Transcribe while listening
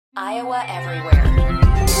Iowa Everywhere.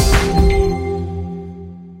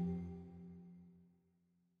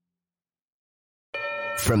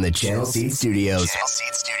 From the Channel Seed Studios.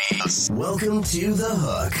 Welcome to The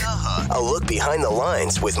Hook. A look behind the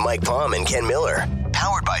lines with Mike Palm and Ken Miller.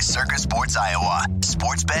 Powered by Circa Sports Iowa.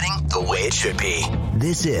 Sports betting the way it should be.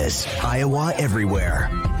 This is Iowa Everywhere.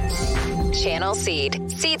 Channel Seed.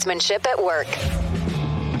 Seedsmanship at work.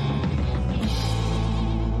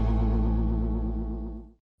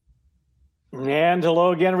 And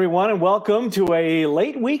hello again, everyone, and welcome to a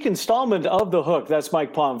late week installment of The Hook. That's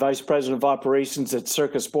Mike Palm, Vice President of Operations at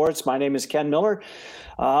Circa Sports. My name is Ken Miller.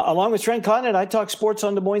 Along with Trent Conant, I talk sports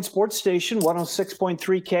on Des Moines Sports Station, 106.3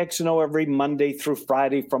 KXNO every Monday through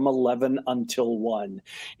Friday from 11 until 1.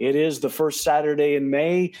 It is the first Saturday in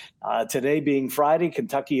May. Today being Friday,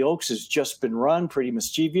 Kentucky Oaks has just been run, pretty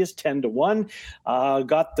mischievous, 10-1.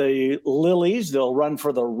 Got the Lilies. They'll run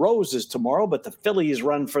for the Roses tomorrow, but the Phillies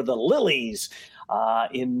run for the Lilies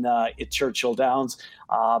at Churchill Downs.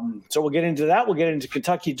 So we'll get into that. We'll get into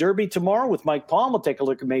Kentucky Derby tomorrow with Mike Palm. We'll take a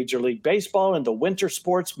look at Major League Baseball and the winter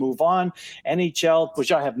sports, move on. NHL,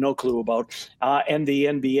 which I have no clue about, and the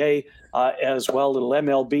NBA as well. Little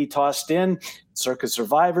MLB tossed in. Circa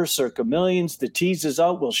Survivor, Circa Millions. The tease is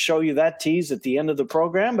out. We'll show you that tease at the end of the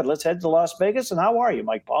program. But let's head to Las Vegas. And how are you,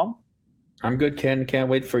 Mike Palm? I'm good, Ken. Can't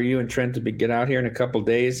wait for you and Trent to get out here in a couple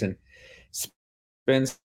days and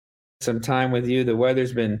spend some time with you. The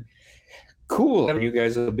weather's been cool. You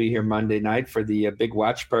guys will be here Monday night for the big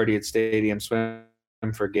watch party at Stadium Swim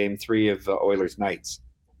for Game 3 of Oilers Knights.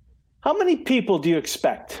 How many people do you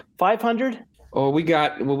expect? 500? Oh, we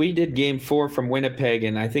did Game 4 from Winnipeg,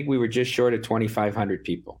 and I think we were just short of 2,500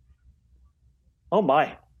 people. Oh,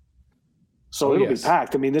 my. So it'll be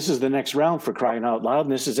packed. I mean, this is the next round for crying out loud.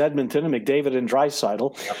 And this is Edmonton and McDavid and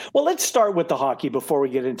Draisaitl. Yep. Well, let's start with the hockey before we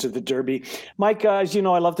get into the Derby. Mike, as you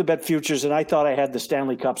know, I love to bet futures, and I thought I had the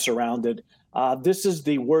Stanley Cup surrounded. This is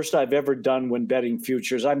the worst I've ever done when betting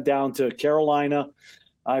futures. I'm down to Carolina.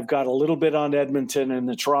 I've got a little bit on Edmonton and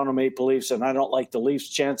the Toronto Maple Leafs, and I don't like the Leafs'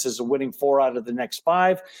 chances of winning 4 out of the next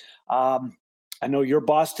 5. I know your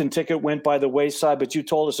Boston ticket went by the wayside, but you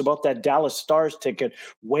told us about that Dallas Stars ticket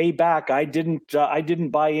way back. I didn't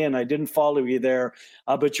buy in. I didn't follow you there,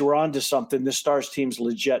 but you were onto something. The Stars team's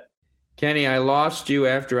legit. Kenny, I lost you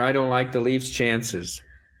after I don't like the Leafs' chances.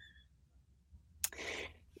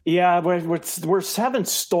 Yeah, we're having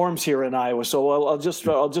storms here in Iowa, so I'll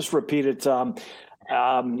just repeat it. I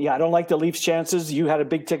don't like the Leafs' chances. You had a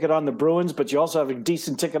big ticket on the Bruins, but you also have a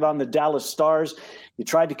decent ticket on the Dallas Stars. You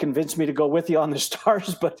tried to convince me to go with you on the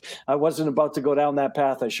Stars, but I wasn't about to go down that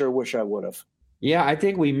path. I sure wish I would have. Yeah, I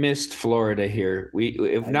think we missed Florida here.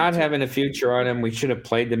 If not having a future on them, we should have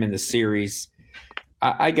played them in the series.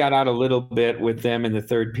 I got out a little bit with them in the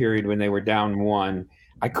third period when they were down 1.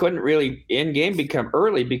 I couldn't really in-game become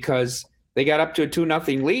early because they got up to a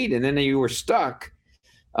 2-0 lead, and then you were stuck.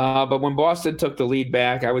 But when Boston took the lead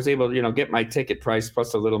back, I was able to, get my ticket price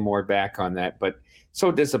plus a little more back on that. But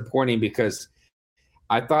so disappointing because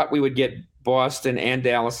I thought we would get Boston and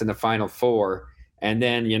Dallas in the Final Four, and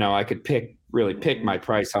then, I could pick my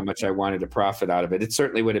price, how much I wanted to profit out of it. It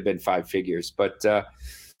certainly would have been 5 figures, but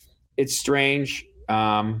it's strange.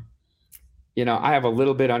 I have a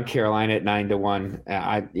little bit on Carolina at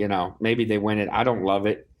 9-1. Maybe they win it. I don't love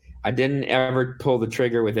it. I didn't ever pull the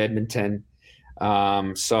trigger with Edmonton.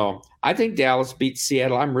 So I think Dallas beats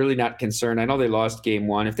Seattle. I'm really not concerned. I know they lost Game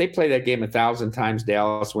 1. If they play that game 1,000 times,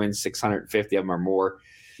 Dallas wins 650 of them or more.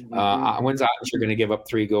 When's odds you're going to give up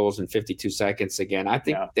 3 goals in 52 seconds again? I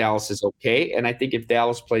think Dallas is okay, and I think if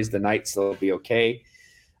Dallas plays the Knights, they'll be okay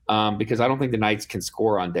because I don't think the Knights can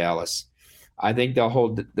score on Dallas. I think they'll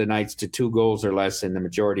hold the Knights to 2 goals or less in the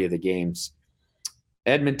majority of the games.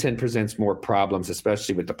 Edmonton presents more problems,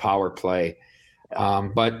 especially with the power play.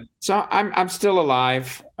 But so I'm still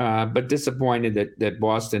alive, but disappointed that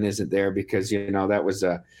Boston isn't there because that was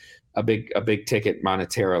a big ticket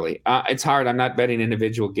monetarily. It's hard. I'm not betting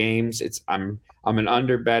individual games. I'm an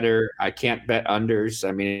under better. I can't bet unders.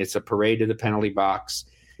 I mean, it's a parade to the penalty box.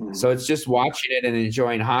 So it's just watching it and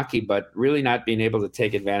enjoying hockey, but really not being able to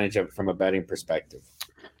take advantage of it from a betting perspective.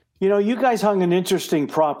 You guys hung an interesting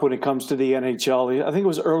prop when it comes to the NHL. I think it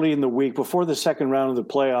was early in the week before the second round of the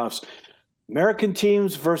playoffs. American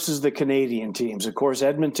teams versus the Canadian teams. Of course,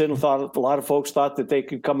 Edmonton a lot of folks thought that they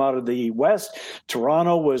could come out of the West.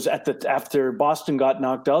 Toronto was after Boston got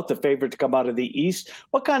knocked out, the favorite to come out of the East.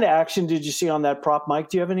 What kind of action did you see on that prop, Mike?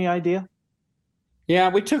 Do you have any idea? Yeah,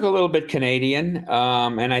 we took a little bit Canadian,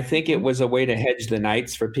 and I think it was a way to hedge the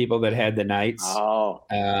Knights for people that had the Knights. Oh.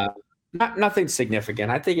 Nothing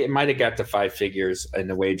significant. I think it might have got to 5 figures in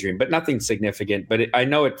the wagering, but nothing significant. But I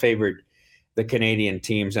know it favored the Canadian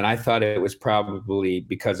teams, and I thought it was probably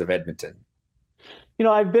because of Edmonton.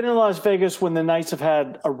 I've been in Las Vegas when the Knights have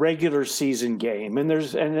had a regular season game, and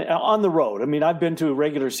on the road. I mean, I've been to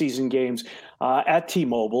regular season games at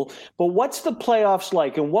T-Mobile. But what's the playoffs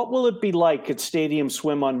like, and what will it be like at Stadium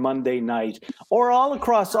Swim on Monday night, or all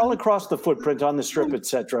across the footprint on the Strip,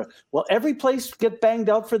 etc.? Will every place get banged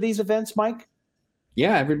out for these events, Mike?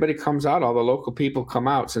 Yeah, everybody comes out. All the local people come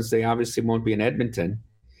out since they obviously won't be in Edmonton.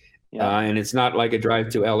 Yeah. And it's not like a drive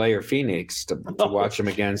to LA or Phoenix to watch them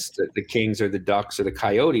against the Kings or the Ducks or the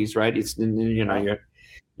Coyotes, right? It's,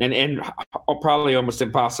 and probably almost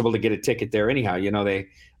impossible to get a ticket there anyhow. They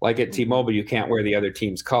like at T-Mobile, you can't wear the other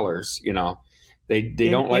team's colors. They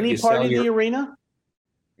don't let you sell any part of the arena.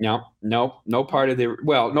 No part of the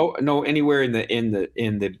no anywhere in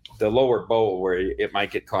the lower bowl where it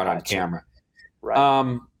might get caught on camera.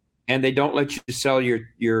 Right. And they don't let you sell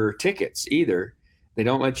your tickets either. They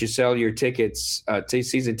don't let you sell your tickets to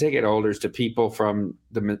season ticket holders to people from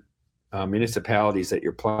the municipalities that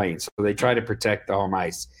you're playing. So they try to protect the home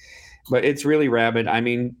ice. But it's really rabid. I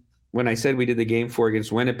mean, when I said we did the Game 4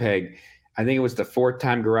 against Winnipeg, I think it was the 4th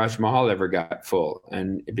time Garage Mahal ever got full.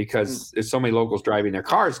 And because there's so many locals driving their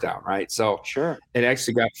cars down, right? So sure, it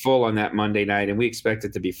actually got full on that Monday night, and we expect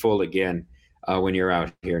it to be full again when you're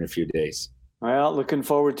out here in a few days. Well, looking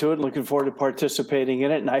forward to it. Looking forward to participating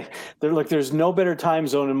in it. And there's no better time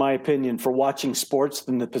zone, in my opinion, for watching sports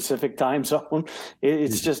than the Pacific time zone.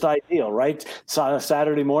 It's just ideal, right? So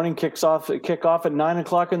Saturday morning kickoff at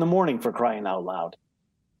 9:00 in the morning, for crying out loud.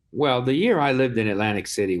 Well, the year I lived in Atlantic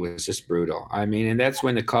City was just brutal. I mean, and that's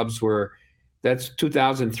when the Cubs were. That's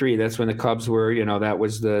 2003. That's when the Cubs were. That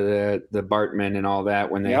was the Bartman and all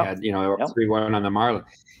that when they had 3-1 on the Marlins.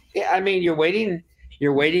 Yeah, I mean, you're waiting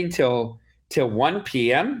till 1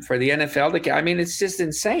 p.m. for the NFL to. I mean, it's just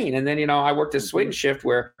insane. And then I worked a swing shift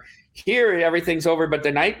where here everything's over, but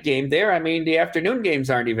the night game there, I mean, the afternoon games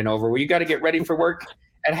aren't even over. Where you got to get ready for work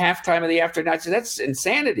at halftime of the afternoon. So that's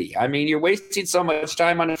insanity. I mean, you're wasting so much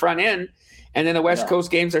time on the front end, and then the West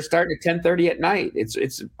Coast games are starting at 10:30 at night.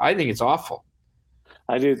 I think it's awful.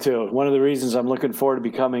 I do too. One of the reasons I'm looking forward to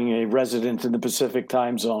becoming a resident in the Pacific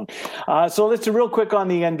time zone. So let's do real quick on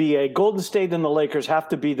the NBA. Golden State and the Lakers have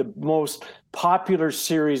to be the most popular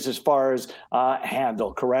series as far as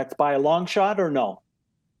handle, correct? By a long shot or no?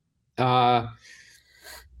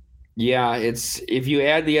 Yeah, if you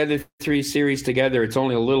add the other 3 series together, it's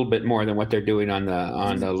only a little bit more than what they're doing on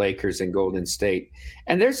the Lakers and Golden State.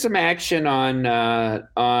 And there's some action on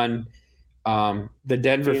the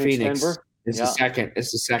Denver-Phoenix. Denver? It's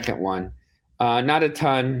the second one. Not a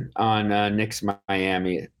ton on Knicks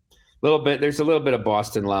Miami. There's a little bit of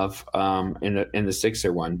Boston love in the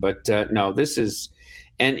Sixer one, but no, this is,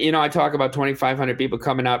 and I talk about 2,500 people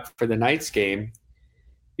coming out for the Knights game.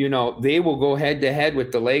 They will go head to head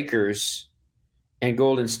with the Lakers and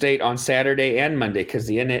Golden State on Saturday and Monday because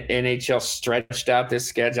the NHL stretched out this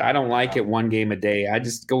schedule. I don't like it 1 game a day. I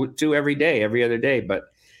just go 2 every day, every other day. But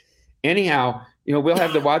anyhow, we'll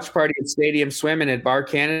have the watch party at Stadium Swim, and at Bar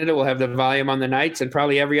Canada, we'll have the volume on the Knights, and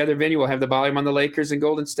probably every other venue will have the volume on the Lakers and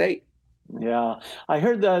Golden State. Yeah. I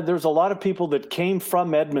heard that there's a lot of people that came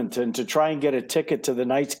from Edmonton to try and get a ticket to the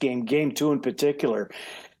Knights game, Game 2 in particular,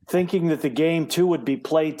 thinking that the Game 2 would be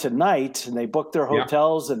played tonight, and they booked their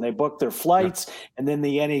hotels and they booked their flights, and then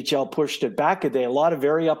the NHL pushed it back a day. A lot of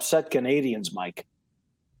very upset Canadians, Mike.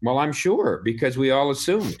 Well, I'm sure, because we all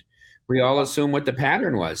assumed what the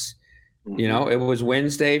pattern was. It was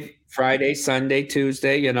Wednesday, Friday, Sunday,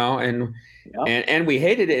 Tuesday, and we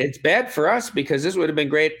hated it. It's bad for us because this would have been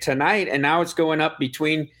great tonight. And now it's going up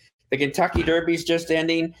between the Kentucky Derby's just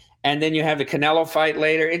ending, and then you have the Canelo fight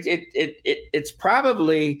later. It's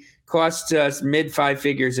probably cost us mid 5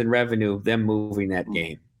 figures in revenue, them moving that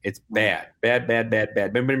game. It's bad.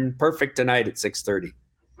 Been perfect tonight at 6:30.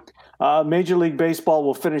 Major League Baseball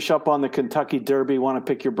will finish up on the Kentucky Derby. Want to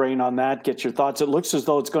pick your brain on that, get your thoughts. It looks as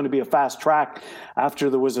though it's going to be a fast track after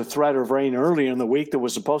there was a threat of rain earlier in the week that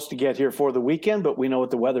was supposed to get here for the weekend, but we know what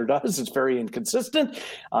the weather does. It's very inconsistent,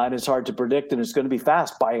 and it's hard to predict, and it's going to be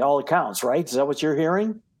fast by all accounts, right? Is that what you're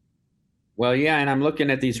hearing? Well, yeah, and I'm looking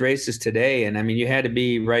at these races today, and I mean, you had to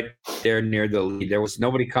be right there near the lead. There was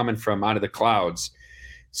nobody coming from out of the clouds.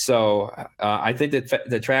 So I think that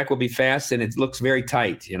the track will be fast, and it looks very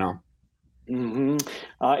tight, Mm-hmm.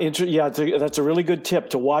 That's a really good tip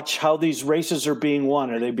to watch how these races are being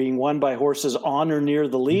won. Are they being won by horses on or near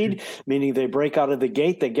the lead, meaning they break out of the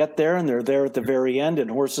gate, they get there, and they're there at the very end,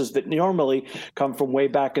 and horses that normally come from way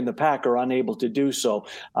back in the pack are unable to do so.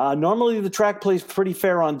 Normally the track plays pretty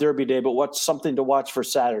fair on Derby Day, but what's something to watch for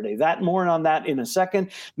Saturday? More on that in a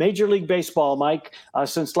second. Major League Baseball, Mike,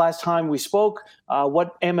 since last time we spoke,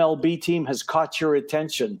 what MLB team has caught your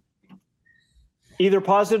attention? Either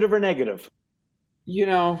positive or negative?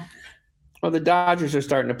 The Dodgers are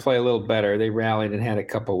starting to play a little better. They rallied and had a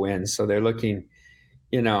couple wins, so they're looking,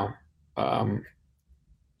 if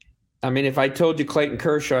I told you Clayton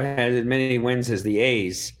Kershaw had as many wins as the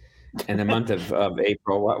A's in the month of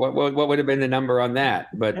April, what would have been the number on that?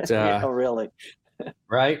 But really,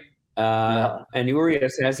 right? And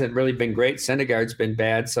Urias hasn't really been great. Syndergaard's been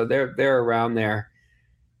bad, so they're around there.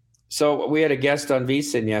 So we had a guest on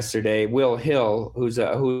VSiN yesterday, Will Hill,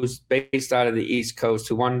 who's based out of the East Coast,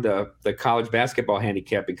 who won the college basketball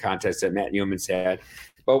handicapping contest that Matt Newman's had.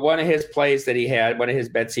 But one of his plays that he had, one of his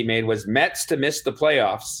bets he made was Mets to miss the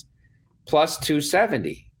playoffs, plus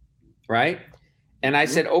 270, right? And I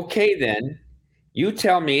said, okay, then you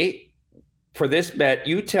tell me for this bet,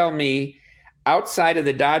 outside of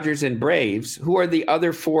the Dodgers and Braves, who are the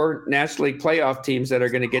other 4 National League playoff teams that are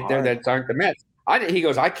going to get there that aren't the Mets? He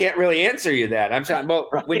goes, I can't really answer you that. I'm saying, well,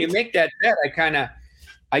 right. When you make that bet,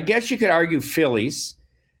 I guess you could argue Phillies.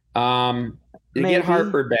 Get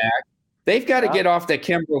Harper back. They've got to get off that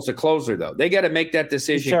Kimbrel's a closer, though. They got to make that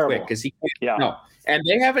decision quick because he can't. No. And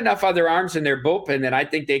they have enough other arms in their bullpen that I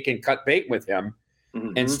think they can cut bait with him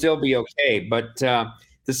and still be okay. But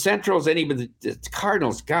the Centrals, the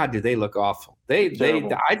Cardinals, God, do they look awful? I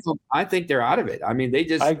think they're out of it. I mean,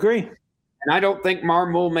 I agree. And I don't think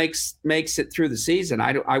Marmol makes it through the season.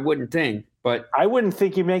 I wouldn't think, but I wouldn't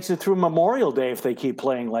think he makes it through Memorial Day if they keep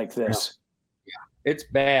playing like this. Yeah, it's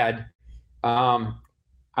bad.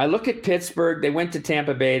 I look at Pittsburgh. They went to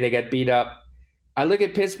Tampa Bay. They got beat up. I look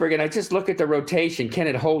at Pittsburgh and I just look at the rotation. Can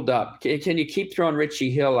it hold up? Can you keep throwing Richie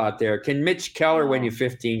Hill out there? Can Mitch Keller win you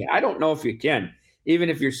 15? I don't know if you can, even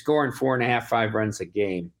if you're scoring 4.5, 5 runs a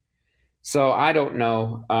game. So I don't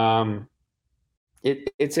know.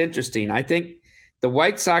 It's interesting. I think the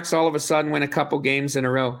White Sox all of a sudden win a couple games in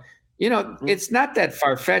a row. It's not that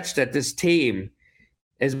far-fetched that this team,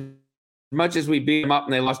 as much as we beat them up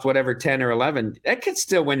and they lost 10 or 11, that could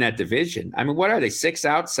still win that division. I mean, what are they, 6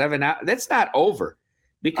 out, 7 out? That's not over.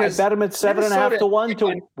 Because I bet them at 7.5 to 1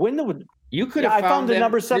 to win the. You could have. I found the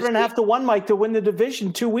number 7.5 to 1, Mike, to win the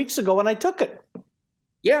division 2 weeks ago, and I took it.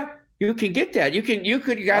 Yeah, you can get that. You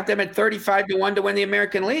could got them at 35 to 1 to win the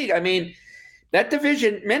American League. I mean. That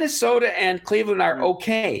division, Minnesota and Cleveland are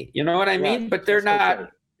okay. You know what I mean? But they're not. Okay.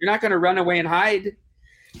 You're not going to run away and hide.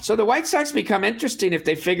 So the White Sox become interesting if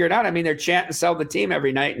they figure it out. I mean, they're chanting "sell the team"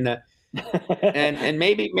 every night, and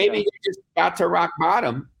maybe they just got to rock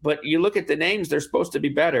bottom. But you look at the names; they're supposed to be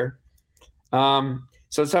better. So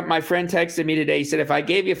my friend texted me today. He said, if I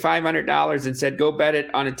gave you $500 and said go bet it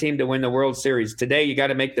on a team to win the World Series today, you got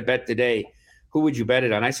to make the bet today. Who would you bet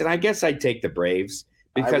it on? I said, I guess I'd take the Braves.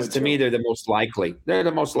 Because to me, they're the most likely. They're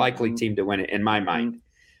the most likely team to win it, in my mind.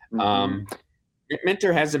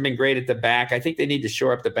 Minter hasn't been great at the back. I think they need to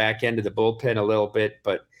shore up the back end of the bullpen a little bit.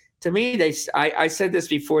 But to me, I said this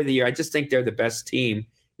before the year. I just think they're the best team.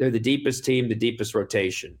 They're the deepest team, the deepest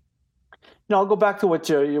rotation. No, I'll go back to what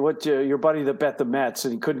your buddy that bet the Mets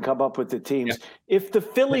and he couldn't come up with the teams. Yeah. If the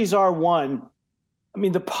Phillies are one, I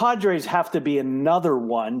mean, the Padres have to be another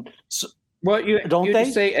one. So, well, don't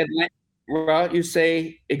they? Say Atlanta. Well, you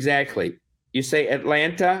say exactly. You say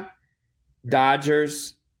Atlanta,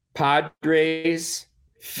 Dodgers, Padres,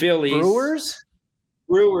 Phillies,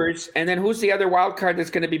 Brewers, and then who's the other wild card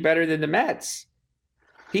that's going to be better than the Mets?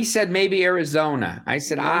 He said maybe Arizona. I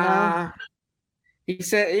said He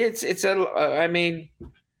said it's I mean,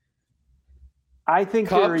 I think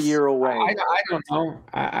Cubs, they're a year away. I don't know.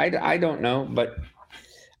 I don't know, but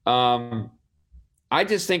I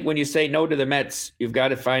just think when you say no to the Mets, you've got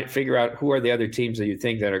to figure out who are the other teams that you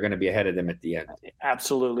think that are going to be ahead of them at the end.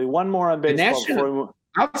 Absolutely. One more on baseball.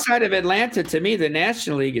 Outside of Atlanta, to me, the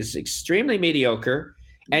National League is extremely mediocre.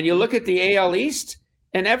 And you look at the AL East,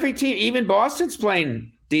 and every team, even Boston's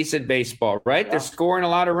playing decent baseball, right? Yeah. They're scoring a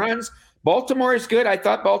lot of runs. Baltimore is good. I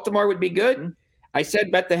thought Baltimore would be good. Mm-hmm. I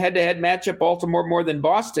said bet the head-to-head matchup Baltimore more than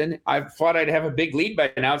Boston. I thought I'd have a big lead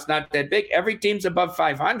by now. It's not that big. Every team's above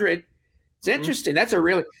 500. It's interesting. That's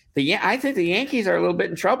I think the Yankees are a little bit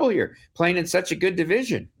in trouble here, playing in such a good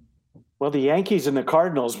division. Well, the Yankees and the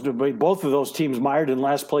Cardinals, both of those teams mired in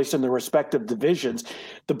last place in their respective divisions.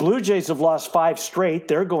 The Blue Jays have lost 5 straight.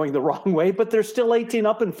 They're going the wrong way, but they're still 18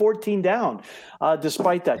 up and 14 down.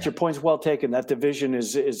 Despite that, your point's well taken. That division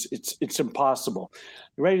it's impossible.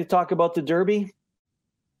 You ready to talk about the Derby?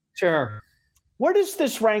 Sure. Where does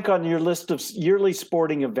this rank on your list of yearly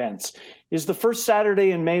sporting events? Is the first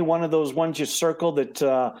Saturday in May one of those ones you circle that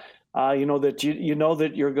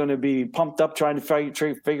that you're going to be pumped up trying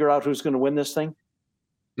to figure out who's going to win this thing?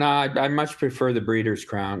 No, I much prefer the Breeders'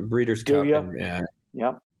 Cup.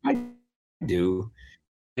 Yeah, I do.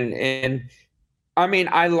 And I mean,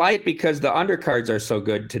 I like it because the undercards are so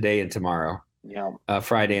good today and tomorrow. Yeah,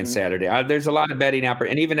 Friday and Saturday. There's a lot of betting out,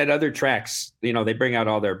 and even at other tracks, they bring out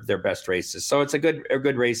all their best races. So it's a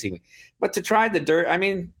good racing. But to try the dirt, I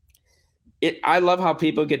mean, I love how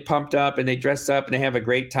people get pumped up and they dress up and they have a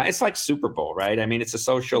great time. It's like Super Bowl, right? I mean, it's a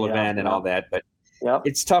social event and all that, but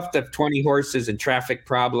it's tough to have 20 horses and traffic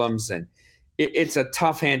problems, and it's a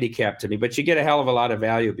tough handicap to me, but you get a hell of a lot of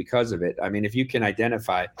value because of it. I mean, if you can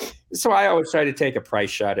identify. So I always try to take a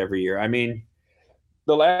price shot every year. I mean,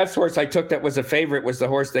 the last horse I took that was a favorite was the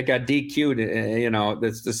horse that got DQ'd,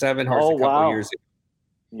 that's the 7 horse a couple years ago.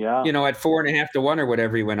 Yeah. At 4.5 to 1 or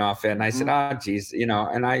whatever he went off in. I said, geez,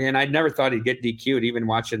 and I never thought he'd get DQ'd even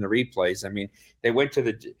watching the replays. I mean, they went to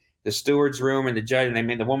the steward's room and the judge,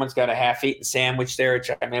 and the woman's got a half-eaten sandwich there.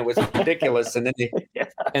 It was ridiculous. And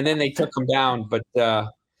then they took him down. But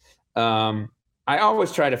I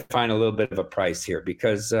always try to find a little bit of a price here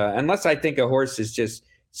because unless I think a horse is just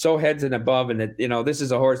so heads and above, and that, this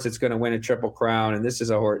is a horse that's going to win a Triple Crown, and this is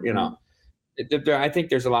a horse, I think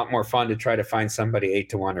there's a lot more fun to try to find somebody 8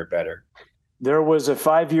 to 1 or better. There was a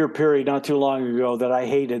 5-year period not too long ago that I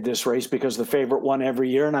hated this race because the favorite won every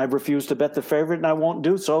year, and I've refused to bet the favorite, and I won't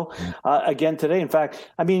do so again today. In fact,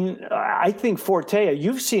 I think Forte,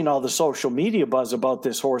 you've seen all the social media buzz about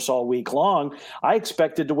this horse all week long. I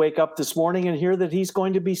expected to wake up this morning and hear that he's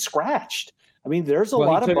going to be scratched. I mean, there's a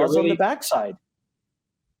lot of buzz on the backside.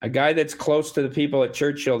 A guy that's close to the people at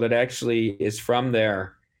Churchill that actually is from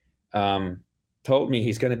there told me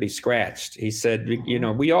he's going to be scratched. He said,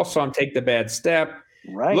 we all saw him take the bad step.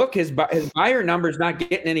 Right. Look, his buyer number's not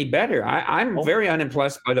getting any better. I'm very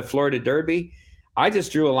unimpressed by the Florida Derby. I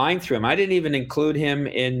just drew a line through him. I didn't even include him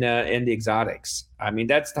in the exotics. I mean,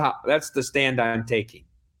 that's the stand I'm taking.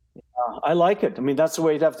 I like it. I mean, that's the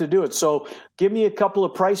way you'd have to do it. So give me a couple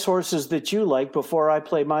of price horses that you like before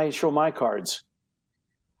I show my cards.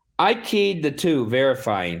 I keyed the 2,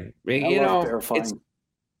 Verifying. Verifying.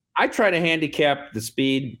 I try to handicap the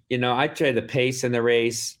speed. I try the pace in the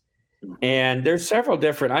race. And there's several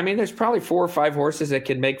different. There's probably 4 or 5 horses that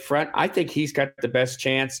can make front. I think he's got the best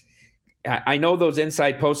chance. I know those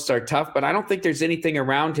inside posts are tough, but I don't think there's anything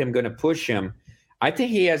around him going to push him. I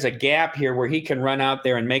think he has a gap here where he can run out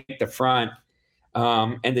there and make the front.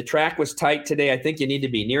 And the track was tight today. I think you need to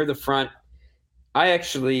be near the front. I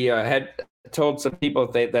actually had told some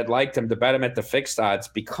people that liked him to bet him at the fixed odds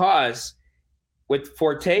because with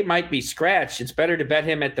Forte might be scratched. It's better to bet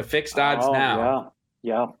him at the fixed odds now.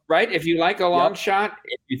 Yeah. Right? If you like a long shot,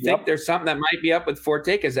 if you think there's something that might be up with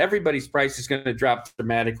Forte, because everybody's price is going to drop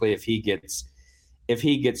dramatically if he gets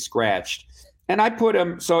scratched. And I put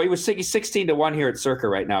him, so he's 16 to 1 here at Circa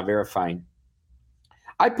right now, Verifying.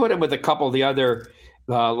 I put him with a couple of the other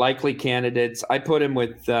likely candidates. I put him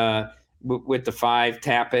with the 5,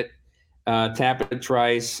 Tap It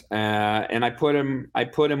Trice, and I put him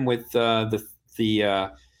with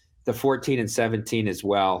the 14 and 17 as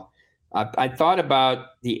well. I thought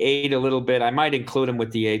about the 8 a little bit. I might include him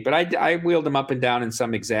with the 8, but I wheeled him up and down in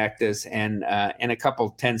some exactas and a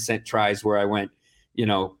couple 10-cent tries where I went,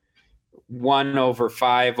 1 over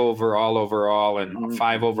 5 overall, and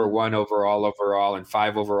 5 over 1 overall, and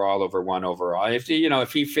 5 overall over 1 overall.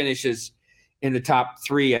 If he finishes in the top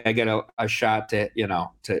 3, I get a shot to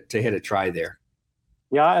hit a try there.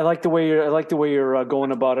 Yeah, I like the way you're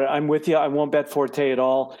going about it. I'm with you. I won't bet Forte at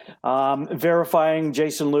all. Verifying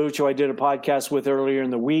Jason Luch, who I did a podcast with earlier in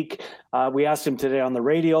the week. We asked him today on the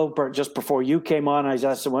radio just before you came on. I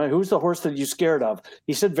asked him, "Who's the horse that you scared of?"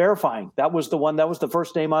 He said Verifying. That was the one. That was the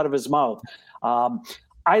first name out of his mouth.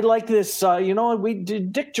 I like this. We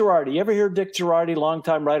did Dick Girardi. You ever hear Dick Girardi,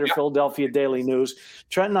 longtime writer, Philadelphia Daily News?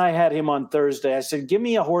 Trent and I had him on Thursday. I said, give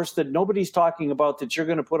me a horse that nobody's talking about that you're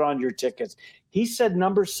going to put on your tickets. He said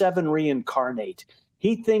number 7, Reincarnate.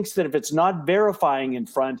 He thinks that if it's not Verifying in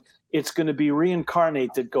front, it's going to be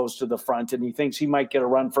Reincarnate that goes to the front, and he thinks he might get a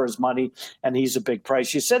run for his money, and he's a big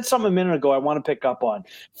price. You said something a minute ago I want to pick up on.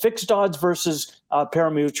 Fixed odds versus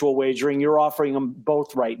parimutuel wagering. You're offering them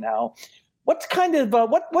both right now. What's kind of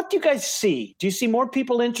what do you guys see? Do you see more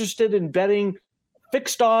people interested in betting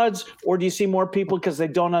fixed odds, or do you see more people because they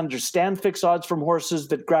don't understand fixed odds from horses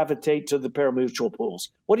that gravitate to the parimutuel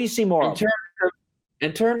pools? What do you see more of?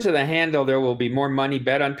 In terms of the handle, there will be more money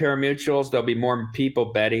bet on parimutuels. There'll be more people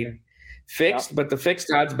betting fixed, but the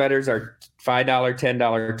fixed odds bettors are $5,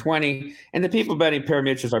 $10, $20, and the people betting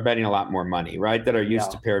parimutuels are betting a lot more money, right? That are used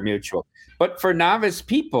to parimutuel. But for novice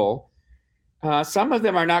people, some of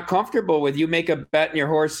them are not comfortable with you make a bet and your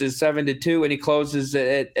horse is 7-2 and he closes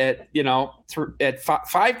at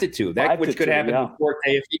 5-2. Which could happen with Forte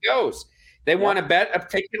if he goes. They want to bet a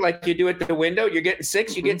ticket like you do at the window. You're getting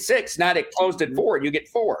 6, you get 6. Not it closed at 4, you get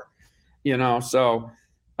 4. So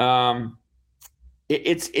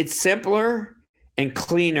it's simpler and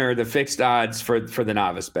cleaner, the fixed odds for the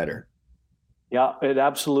novice bettor. Yeah, it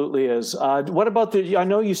absolutely is. What about I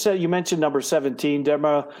know you mentioned number 17,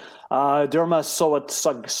 Derma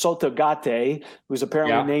Sotogate, who's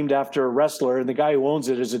apparently named after a wrestler, and the guy who owns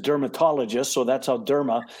it is a dermatologist, so that's how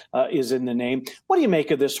Derma is in the name. What do you make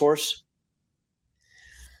of this horse?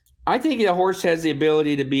 I think the horse has the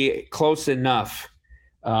ability to be close enough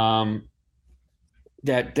that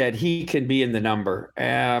he can be in the number.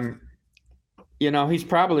 He's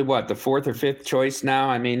probably the 4th or 5th choice now.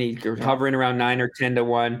 I mean, he's hovering around 9 or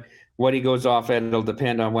 10-1. What he goes off at, it'll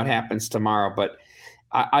depend on what happens tomorrow. But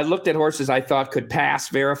I looked at horses I thought could pass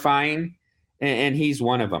verifying, and he's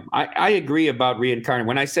one of them. I agree about Reincarnate.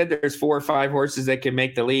 When I said there's 4 or 5 horses that can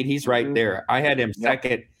make the lead, he's right there. I had him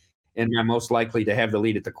second and my most likely to have the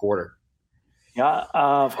lead at the quarter. Yeah,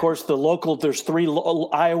 of course, there's 3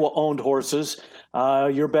 Iowa-owned horses.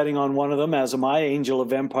 You're betting on one of them, as am I, Angel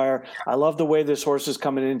of Empire. I love the way this horse is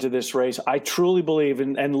coming into this race. I truly believe,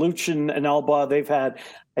 and Lucien and Alba,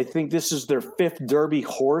 I think this is their 5th Derby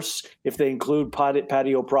horse, if they include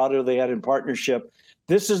Patio Prado they had in partnership.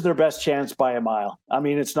 This is their best chance by a mile. I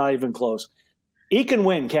mean, it's not even close. He can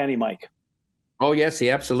win, can he, Mike? Oh, yes, he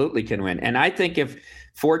absolutely can win. And I think if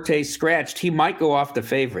Forte's scratched, he might go off the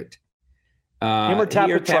favorite. Him or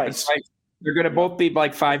Tapit Trice. They're going to both be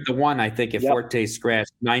like 5-1, I think, if Forte's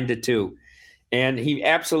scratched, 9-2. And he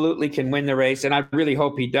absolutely can win the race. And I really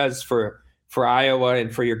hope he does for Iowa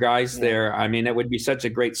and for your guys there. I mean, it would be such a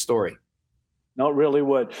great story. No, it really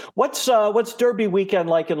would. What's Derby weekend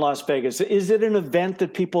like in Las Vegas? Is it an event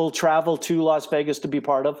that people travel to Las Vegas to be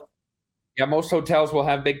part of? Yeah, most hotels will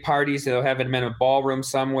have big parties. They'll have them in a ballroom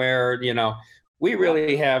somewhere. We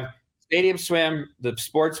really have Stadium Swim, the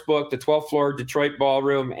Sports Book, the 12th floor Detroit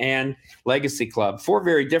Ballroom, and Legacy Club. 4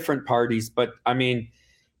 very different parties, but I mean,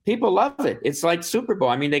 people love it. It's like Super Bowl.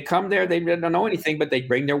 I mean, they come there, they don't know anything, but they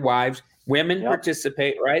bring their wives. Women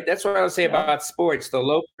participate, right? That's what I would say about sports, the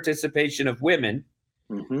low participation of women.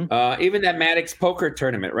 Mm-hmm. Even that Maddox poker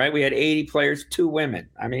tournament, right? We had 80 players, 2 women.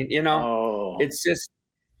 I mean, it's just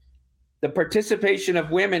the participation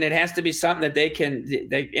of women. It has to be something that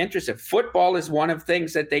they're interested in. Football is one of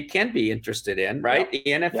things that they can be interested in, right? The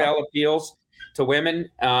NFL appeals to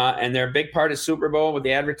women, and they're a big part of Super Bowl with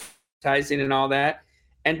the advertising and all that.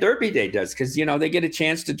 And Derby Day does, because, they get a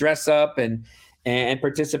chance to dress up and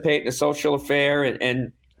participate in a social affair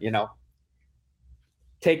and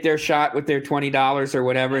take their shot with their $20 or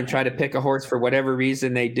whatever and try to pick a horse for whatever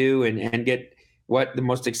reason they do and get the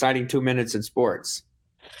most exciting 2 minutes in sports.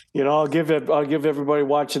 I'll give everybody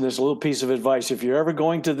watching this a little piece of advice. If you're ever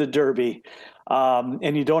going to the Derby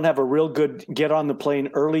and you don't have a real good get on the plane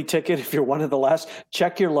early ticket, if you're one of the last,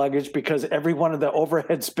 check your luggage, because every one of the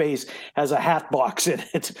overhead space has a hat box in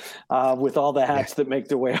it with all the hats that make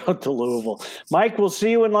their way out to Louisville. Mike, we'll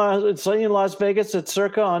see you in Las Vegas at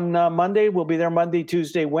Circa on Monday. We'll be there Monday,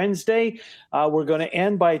 Tuesday, Wednesday. We're going to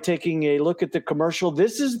end by taking a look at the commercial.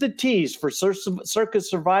 This is the tease for Circa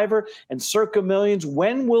Survivor and Circa Millions.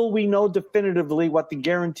 When will we know definitively what the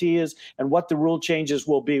guarantee is and what the rule changes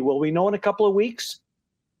will be? Will we know in a couple of weeks?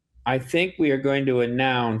 I think we are going to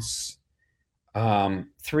announce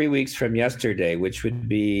 3 weeks from yesterday, which would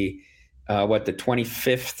be the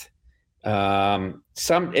 25th.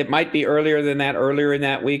 It might be earlier than that, earlier in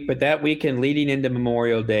that week, but that weekend leading into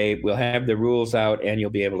Memorial Day, we'll have the rules out and you'll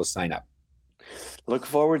be able to sign up. Look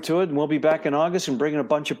forward to it, and we'll be back in August and bringing a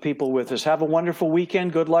bunch of people with us. Have a wonderful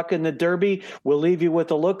weekend. Good luck in the Derby. We'll leave you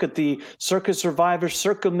with a look at the Circa Survivor,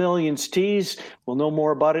 Circa Millions tease. We'll know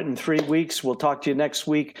more about it in 3 weeks. We'll talk to you next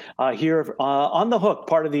week here on The Hook,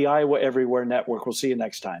 part of the Iowa Everywhere Network. We'll see you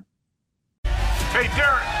next time. Hey,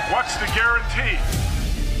 Derek, what's the guarantee?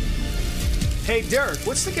 Hey, Derek,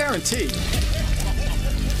 what's the guarantee?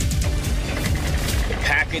 The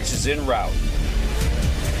package is en route.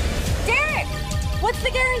 Derek, what's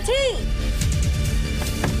the guarantee?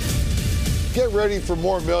 Get ready for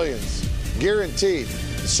more millions. Guaranteed.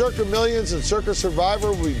 The Circa Millions and Circa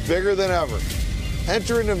Survivor will be bigger than ever.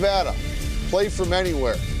 Enter in Nevada. Play from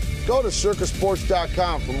anywhere. Go to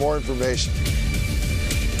circasports.com for more information.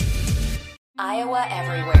 Iowa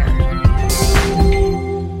everywhere.